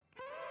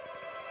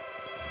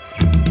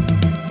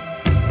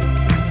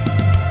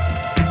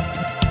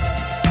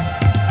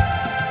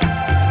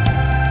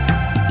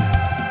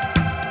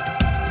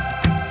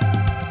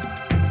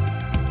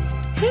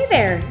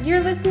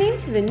You're listening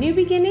to the New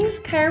Beginnings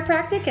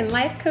Chiropractic and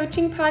Life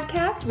Coaching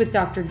Podcast with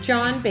Dr.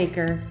 John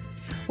Baker,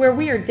 where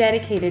we are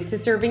dedicated to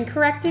serving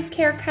corrective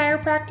care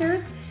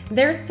chiropractors,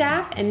 their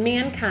staff, and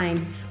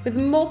mankind with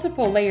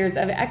multiple layers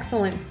of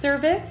excellent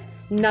service,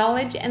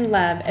 knowledge, and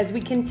love as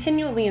we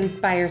continually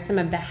inspire some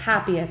of the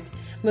happiest,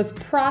 most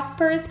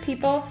prosperous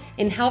people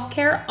in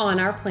healthcare on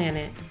our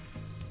planet.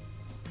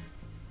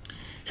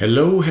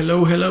 Hello,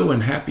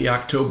 and happy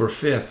October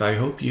 5th. I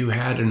hope you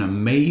had an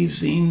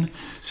amazing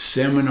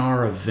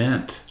seminar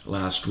event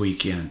last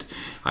weekend.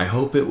 I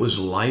hope it was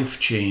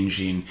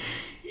life-changing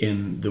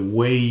in the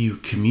way you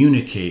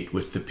communicate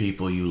with the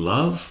people you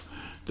love,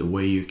 the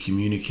way you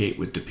communicate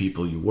with the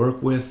people you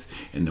work with,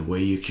 and the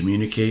way you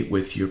communicate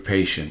with your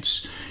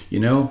patients. You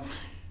know,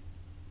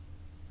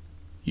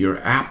 you're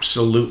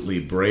absolutely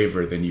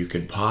braver than you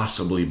could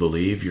possibly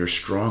believe. You're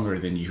stronger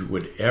than you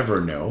would ever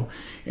know,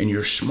 and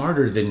you're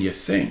smarter than you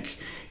think.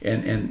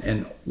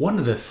 And one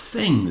of the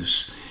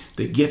things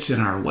that gets in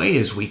our way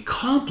is we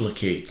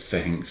complicate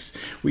things.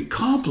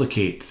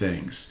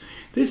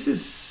 This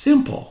is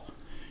simple.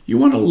 You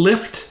want to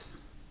lift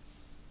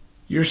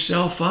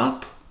yourself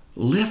up?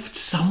 Lift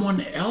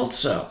someone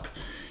else up.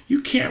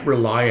 You can't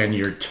rely on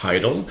your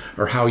title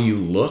or how you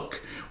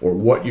look or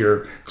what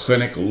your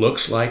clinic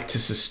looks like to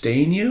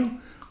sustain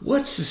you.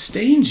 What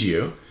sustains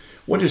you,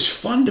 what is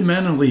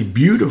fundamentally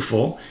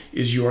beautiful,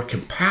 is your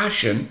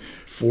compassion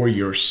for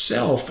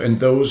yourself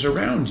and those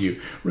around you.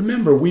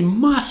 Remember, we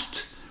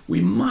must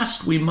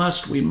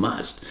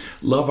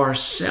love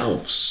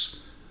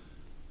ourselves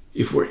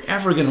if we're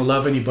ever going to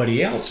love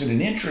anybody else. And an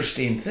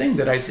interesting thing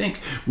that I think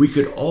we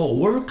could all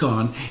work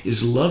on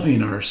is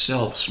loving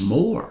ourselves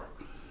more.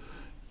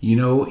 You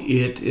know,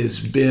 it has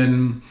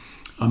been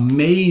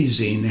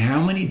amazing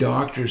how many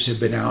doctors have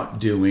been out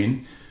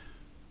doing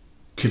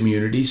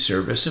community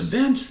service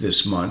events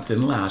this month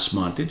and last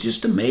month. It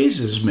just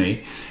amazes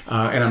me.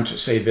 And I'm to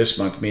say this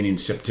month meaning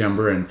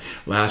September, and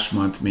last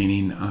month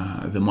meaning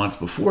the month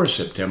before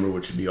September,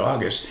 which would be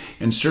August,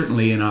 and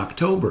certainly in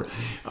October.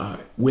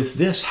 With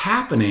this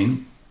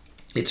happening,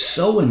 it's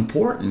so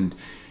important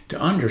to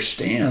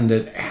understand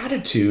that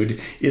attitude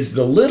is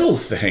the little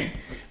thing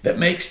that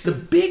makes the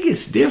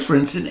biggest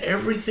difference in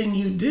everything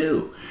you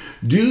do.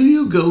 Do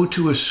you go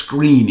to a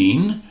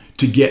screening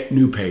to get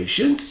new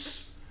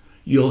patients?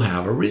 You'll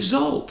have a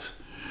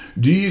result.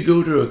 Do you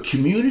go to a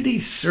community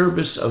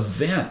service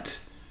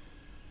event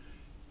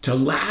to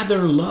lather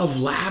love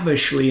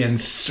lavishly and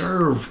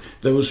serve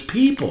those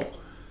people?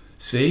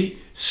 See?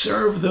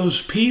 Serve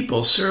those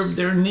people, serve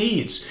their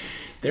needs.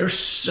 They're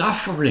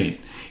suffering.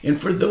 And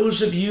for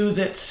those of you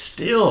that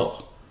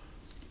still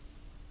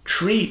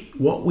treat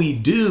what we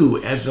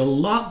do as a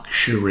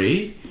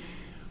luxury,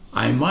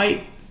 I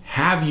might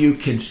have you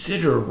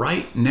consider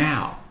right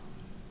now,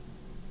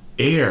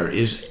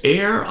 is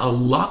air a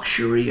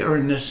luxury or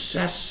a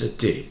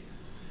necessity?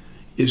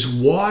 Is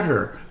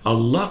water a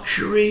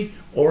luxury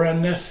or a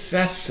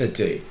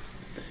necessity?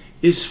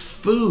 Is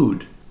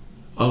food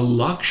a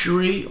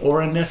luxury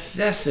or a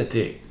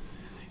necessity?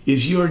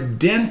 Is your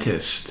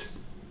dentist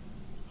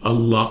a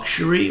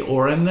luxury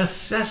or a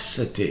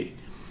necessity?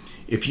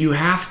 If you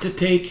have to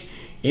take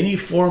any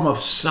form of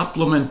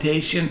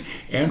supplementation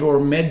and or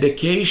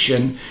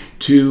medication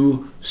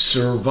to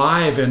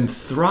survive and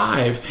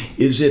thrive,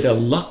 is it a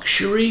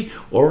luxury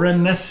or a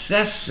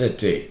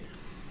necessity?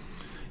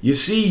 You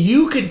see,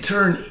 you could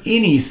turn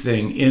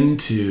anything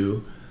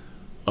into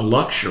a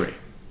luxury,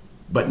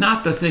 but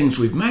not the things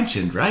we've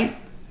mentioned, right?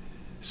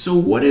 So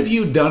what have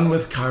you done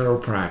with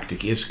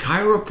chiropractic? Is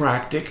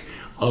chiropractic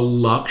a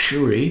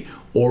luxury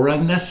or a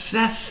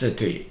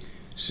necessity?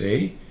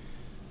 See?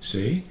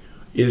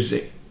 Is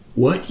it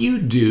what you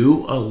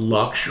do a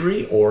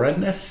luxury or a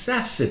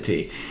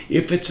necessity?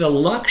 If it's a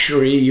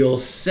luxury, you'll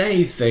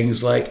say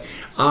things like,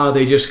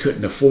 they just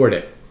couldn't afford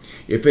it.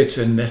 If it's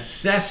a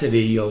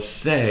necessity, you'll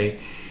say,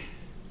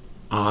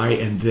 I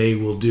and they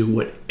will do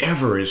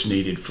whatever is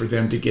needed for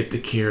them to get the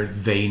care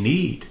they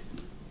need.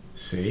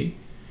 See?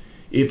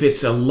 If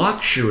it's a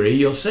luxury,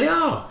 you'll say,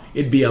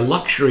 it'd be a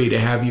luxury to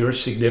have your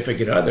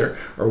significant other,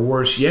 or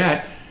worse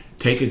yet,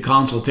 take a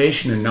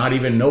consultation and not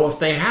even know if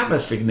they have a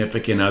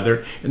significant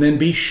other, and then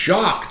be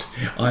shocked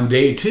on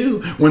day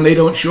 2 when they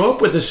don't show up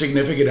with a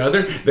significant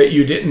other that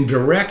you didn't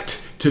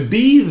direct to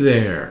be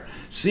there.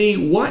 See,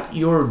 what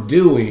you're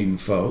doing,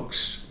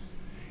 folks,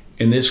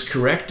 in this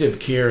corrective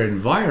care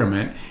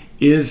environment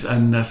is a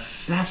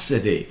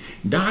necessity,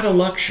 not a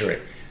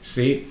luxury.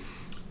 See,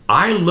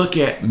 I look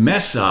at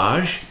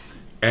massage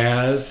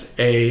as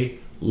a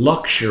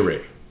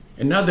luxury.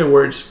 In other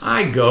words,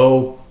 I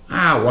go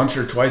once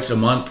or twice a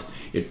month.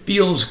 It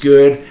feels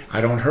good.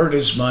 I don't hurt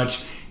as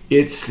much.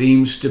 It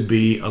seems to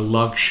be a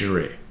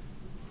luxury.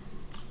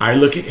 I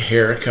look at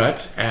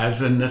haircuts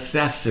as a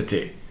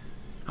necessity.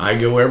 I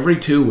go every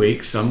 2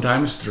 weeks,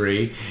 sometimes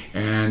 3,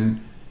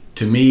 and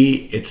to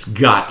me, it's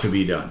got to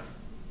be done.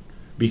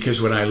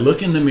 Because when I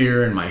look in the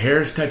mirror and my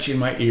hair is touching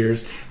my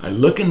ears, I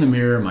look in the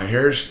mirror, my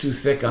hair is too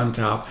thick on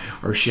top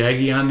or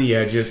shaggy on the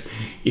edges,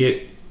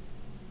 it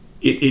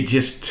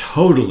just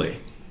totally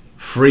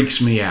freaks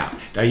me out.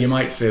 Now you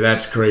might say,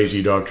 that's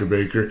crazy, Dr.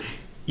 Baker.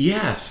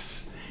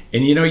 Yes.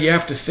 And you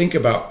have to think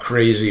about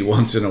crazy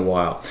once in a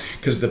while,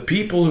 because the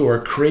people who are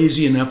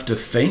crazy enough to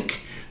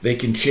think they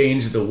can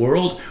change the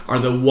world are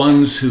the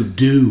ones who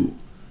do.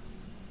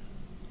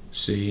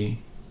 See,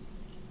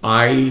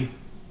 I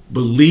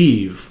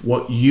believe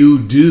what you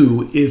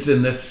do is a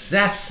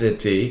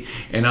necessity,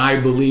 and I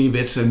believe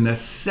it's a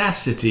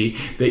necessity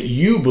that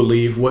you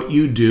believe what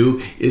you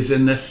do is a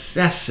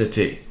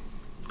necessity.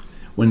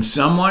 When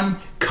someone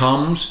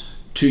comes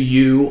to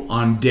you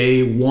on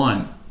day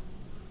one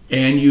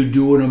and you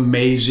do an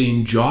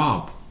amazing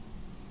job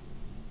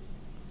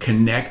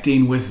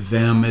connecting with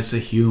them as a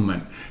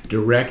human,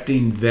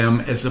 directing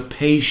them as a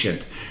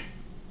patient,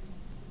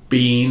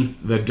 being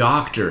the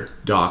doctor,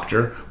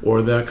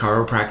 or the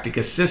chiropractic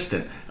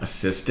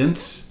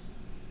assistants,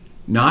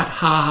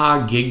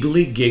 not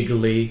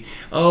giggly,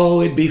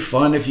 oh, it'd be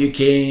fun if you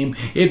came,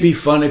 it'd be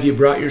fun if you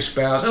brought your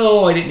spouse,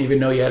 oh, I didn't even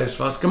know you had a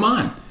spouse. Come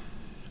on,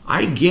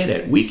 I get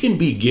it. We can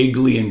be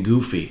giggly and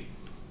goofy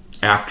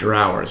after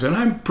hours, and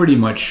I'm pretty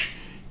much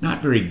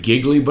not very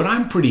giggly, but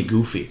I'm pretty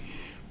goofy.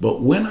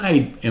 But when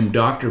I am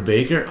Dr.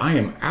 Baker, I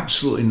am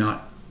absolutely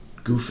not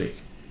goofy.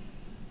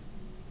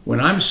 When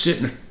I'm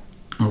sitting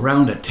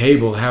around a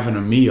table having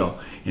a meal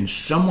and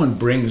someone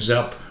brings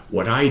up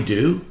what I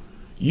do,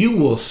 you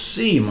will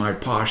see my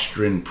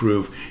posture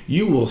improve.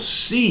 You will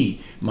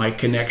see my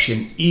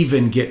connection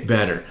even get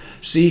better.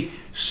 See,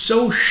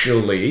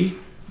 socially,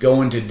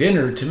 going to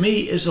dinner to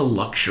me is a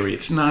luxury.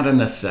 It's not a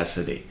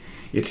necessity.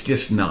 It's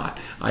just not.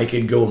 I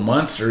could go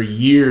months or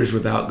years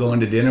without going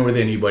to dinner with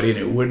anybody and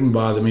it wouldn't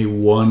bother me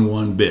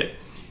one bit.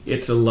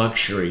 It's a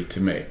luxury to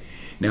me.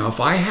 Now, if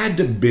I had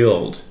to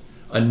build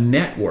a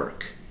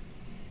network,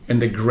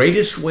 and the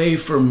greatest way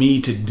for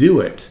me to do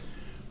it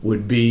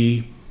would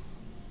be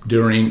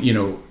during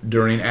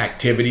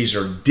activities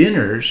or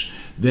dinners,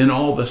 then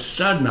all of a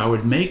sudden I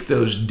would make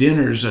those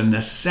dinners a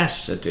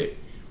necessity.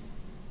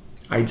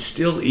 I'd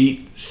still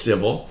eat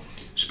civil,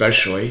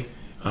 especially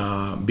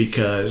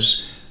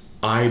because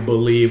I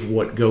believe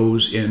what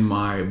goes in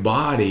my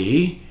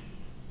body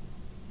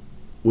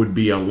would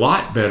be a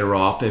lot better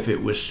off if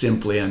it was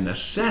simply a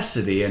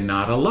necessity and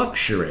not a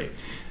luxury.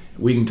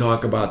 We can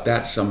talk about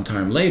that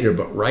sometime later,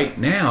 but right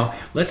now,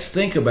 let's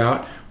think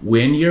about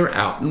when you're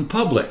out in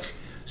public,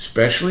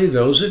 especially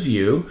those of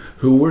you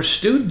who were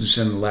students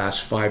in the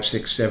last 5,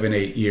 6, 7,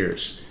 8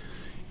 years.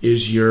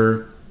 Is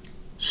your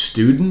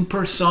student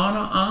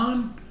persona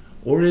on,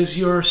 or is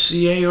your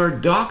CA or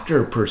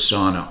doctor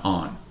persona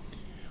on?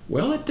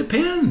 Well, it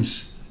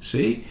depends.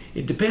 See,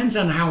 it depends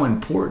on how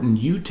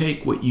important you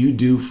take what you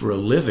do for a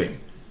living.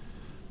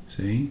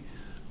 See,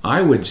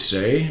 I would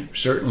say,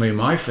 certainly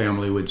my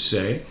family would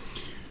say,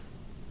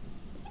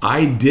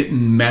 I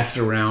didn't mess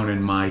around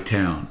in my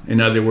town.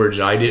 In other words,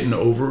 I didn't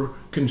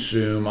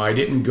overconsume. I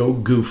didn't go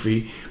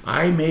goofy.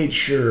 I made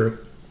sure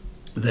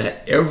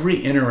that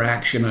every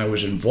interaction I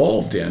was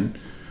involved in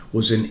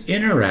was an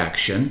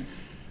interaction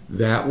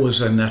that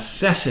was a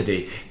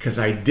necessity, because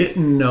I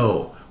didn't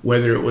know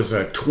whether it was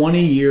a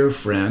 20-year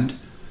friend,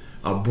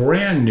 a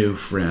brand new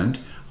friend,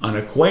 an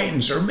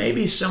acquaintance, or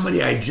maybe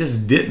somebody I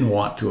just didn't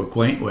want to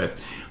acquaint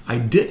with. I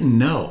didn't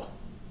know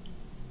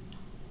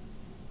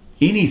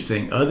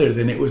anything other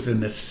than it was a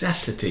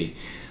necessity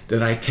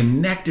that I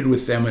connected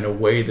with them in a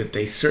way that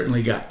they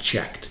certainly got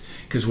checked.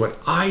 Because what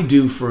I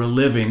do for a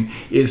living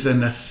is a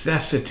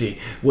necessity.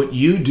 What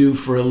you do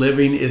for a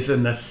living is a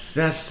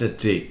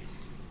necessity.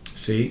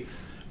 See,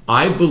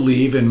 I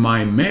believe in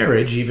my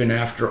marriage, even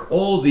after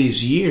all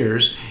these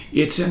years,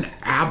 it's an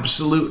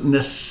absolute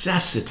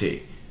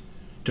necessity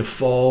to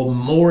fall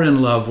more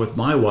in love with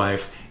my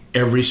wife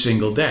every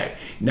single day.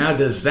 Now,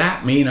 does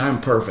that mean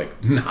I'm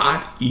perfect?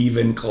 Not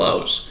even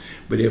close.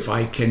 But if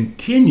I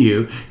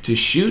continue to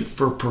shoot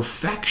for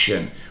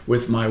perfection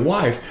with my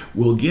wife,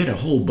 we'll get a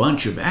whole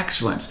bunch of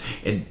excellence.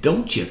 And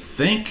don't you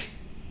think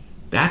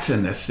that's a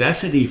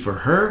necessity for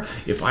her?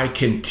 If I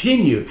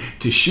continue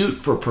to shoot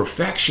for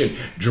perfection,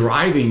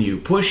 driving you,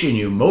 pushing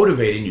you,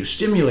 motivating you,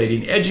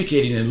 stimulating,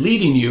 educating, and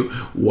leading you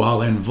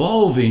while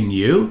involving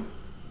you,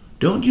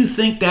 don't you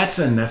think that's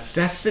a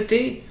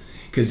necessity?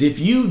 Because if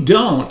you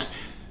don't,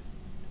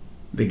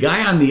 the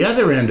guy on the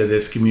other end of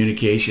this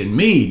communication,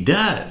 me,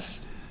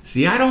 does.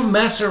 See, I don't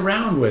mess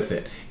around with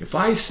it. If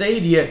I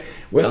say to you,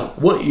 well,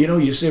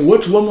 you say,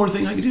 what's one more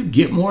thing I can do?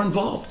 Get more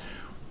involved.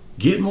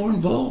 Get more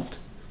involved.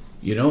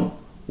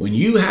 When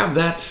you have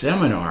that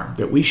seminar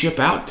that we ship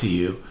out to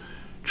you,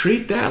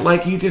 treat that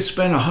like you just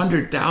spent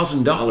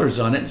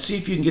 $100,000 on it and see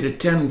if you can get a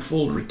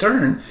tenfold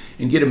return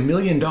and get $1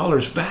 million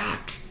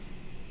back.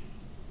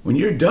 When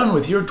you're done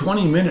with your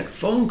 20-minute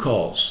phone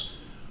calls,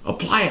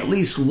 apply at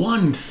least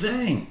one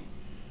thing.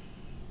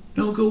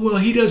 They'll go, well,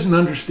 he doesn't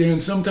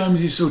understand. Sometimes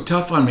he's so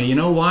tough on me. You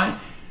know why?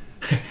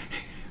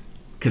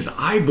 Because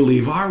I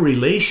believe our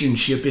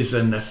relationship is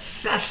a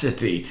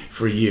necessity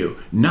for you,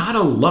 not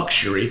a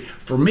luxury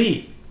for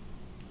me.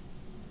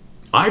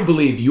 I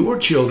believe your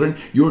children,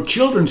 your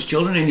children's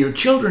children, and your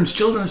children's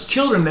children's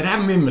children that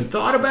haven't even been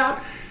thought about,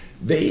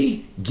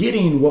 They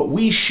getting what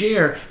we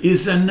share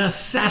is a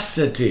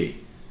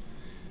necessity.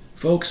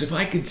 Folks, if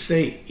I could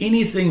say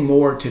anything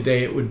more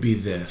today, it would be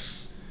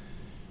this.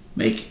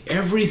 Make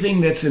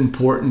everything that's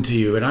important to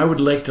you, and I would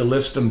like to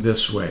list them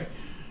this way.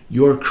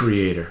 Your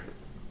Creator,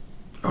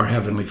 our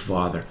Heavenly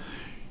Father,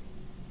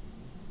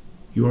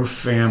 your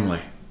family,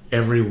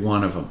 every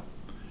one of them,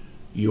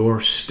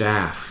 your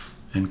staff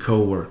and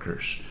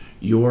co-workers,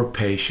 your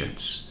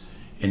patients,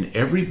 and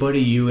everybody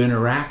you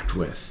interact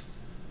with.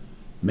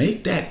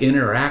 Make that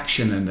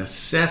interaction a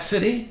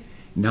necessity,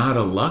 not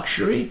a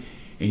luxury,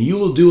 and you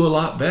will do a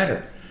lot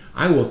better.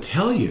 I will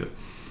tell you,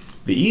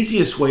 the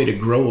easiest way to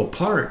grow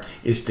apart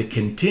is to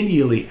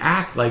continually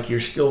act like you're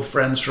still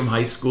friends from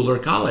high school or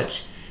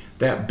college.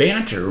 That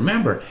banter,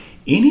 remember,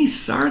 any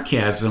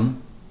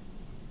sarcasm,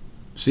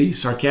 see,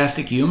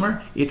 sarcastic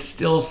humor, it's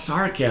still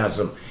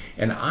sarcasm.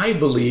 And I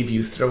believe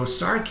you throw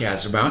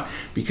sarcasm out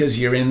because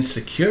you're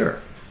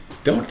insecure.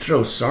 Don't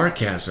throw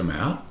sarcasm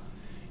out.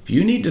 If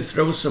you need to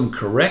throw some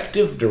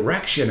corrective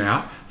direction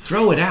out,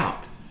 throw it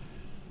out.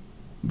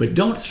 But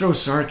don't throw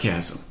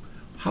sarcasm.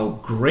 How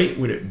great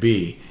would it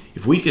be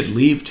if we could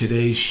leave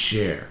today's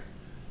share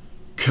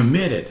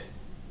committed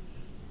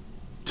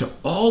to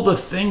all the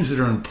things that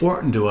are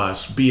important to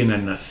us being a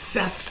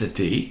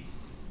necessity,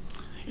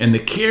 and the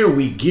care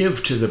we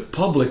give to the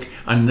public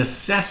a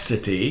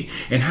necessity,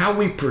 and how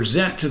we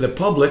present to the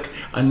public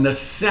a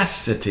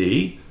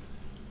necessity,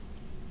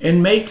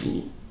 and make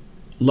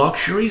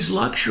luxuries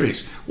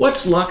luxuries.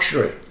 What's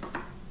luxury?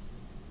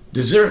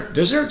 Dessert.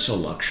 Dessert's a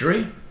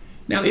luxury.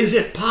 Now, is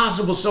it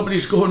possible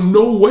somebody's going,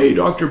 no way,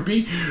 Dr.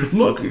 B,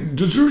 look,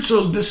 dessert's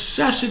a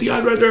necessity.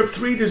 I'd rather have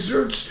 3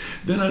 desserts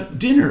than a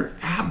dinner.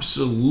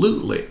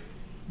 Absolutely.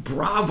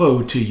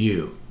 Bravo to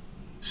you.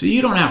 So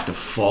you don't have to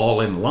fall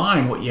in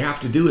line. What you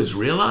have to do is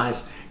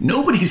realize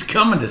nobody's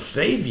coming to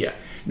save you.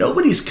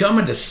 Nobody's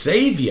coming to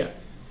save you.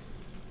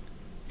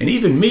 And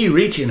even me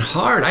reaching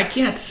hard, I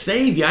can't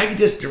save you. I can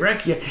just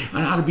direct you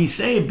on how to be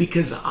saved,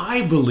 because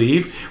I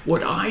believe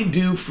what I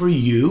do for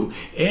you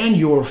and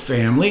your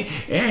family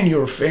and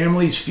your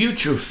family's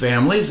future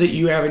families that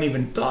you haven't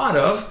even thought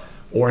of,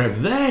 or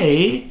have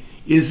they,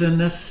 is a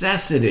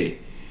necessity.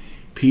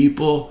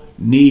 People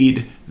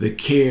need the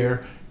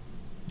care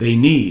they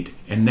need,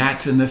 and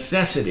that's a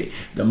necessity.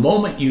 The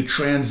moment you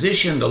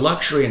transition to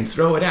luxury and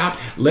throw it out,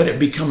 let it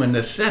become a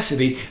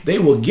necessity, they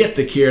will get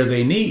the care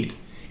they need.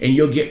 And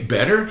you'll get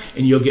better,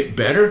 and you'll get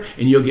better,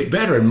 and you'll get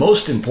better. And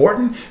most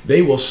important,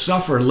 they will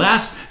suffer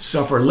less,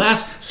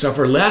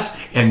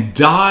 and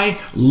die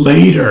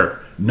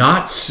later,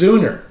 not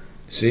sooner.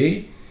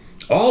 See?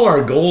 All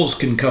our goals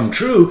can come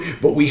true,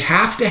 but we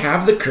have to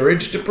have the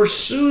courage to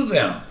pursue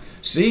them.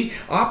 See?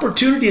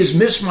 Opportunity is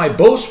missed by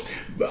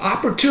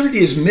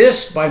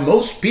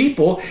most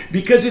people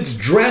because it's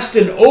dressed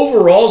in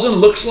overalls and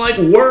looks like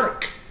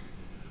work.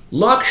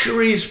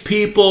 Luxuries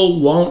people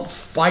won't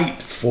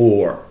fight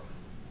for.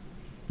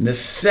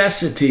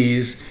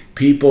 Necessities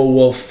people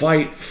will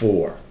fight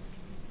for.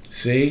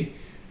 See?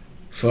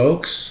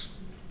 Folks,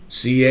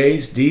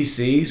 CAs,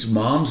 DCs,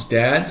 moms,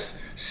 dads,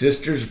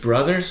 sisters,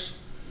 brothers,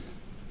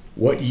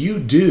 what you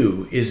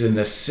do is a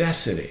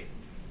necessity,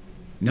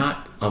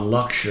 not a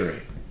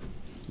luxury.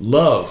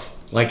 Love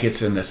like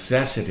it's a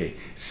necessity.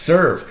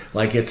 Serve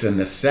like it's a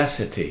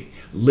necessity.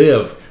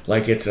 Live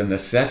like it's a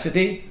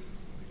necessity,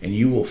 and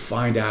you will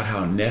find out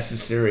how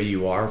necessary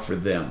you are for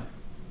them.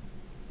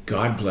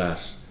 God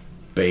bless.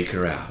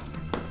 Baker out.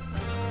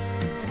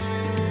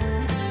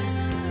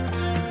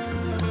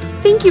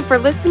 Thank you for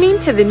listening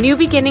to the New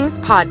Beginnings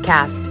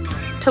podcast.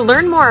 To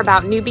learn more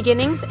about New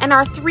Beginnings and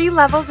our 3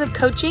 levels of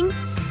coaching,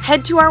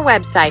 head to our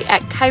website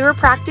at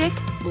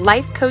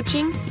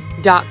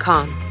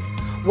chiropracticlifecoaching.com.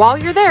 While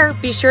you're there,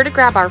 be sure to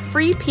grab our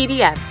free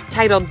PDF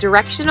titled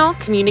Directional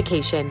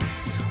Communication,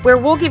 where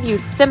we'll give you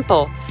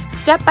simple,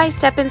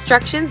 step-by-step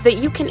instructions that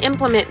you can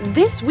implement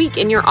this week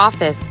in your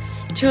office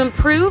to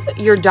improve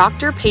your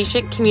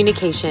doctor-patient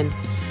communication,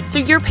 so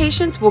your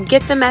patients will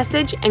get the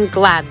message and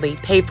gladly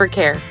pay for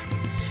care.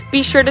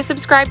 Be sure to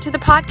subscribe to the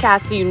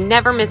podcast so you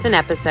never miss an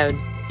episode.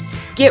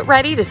 Get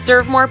ready to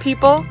serve more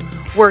people,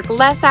 work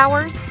less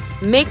hours,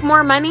 make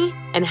more money,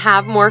 and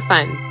have more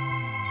fun.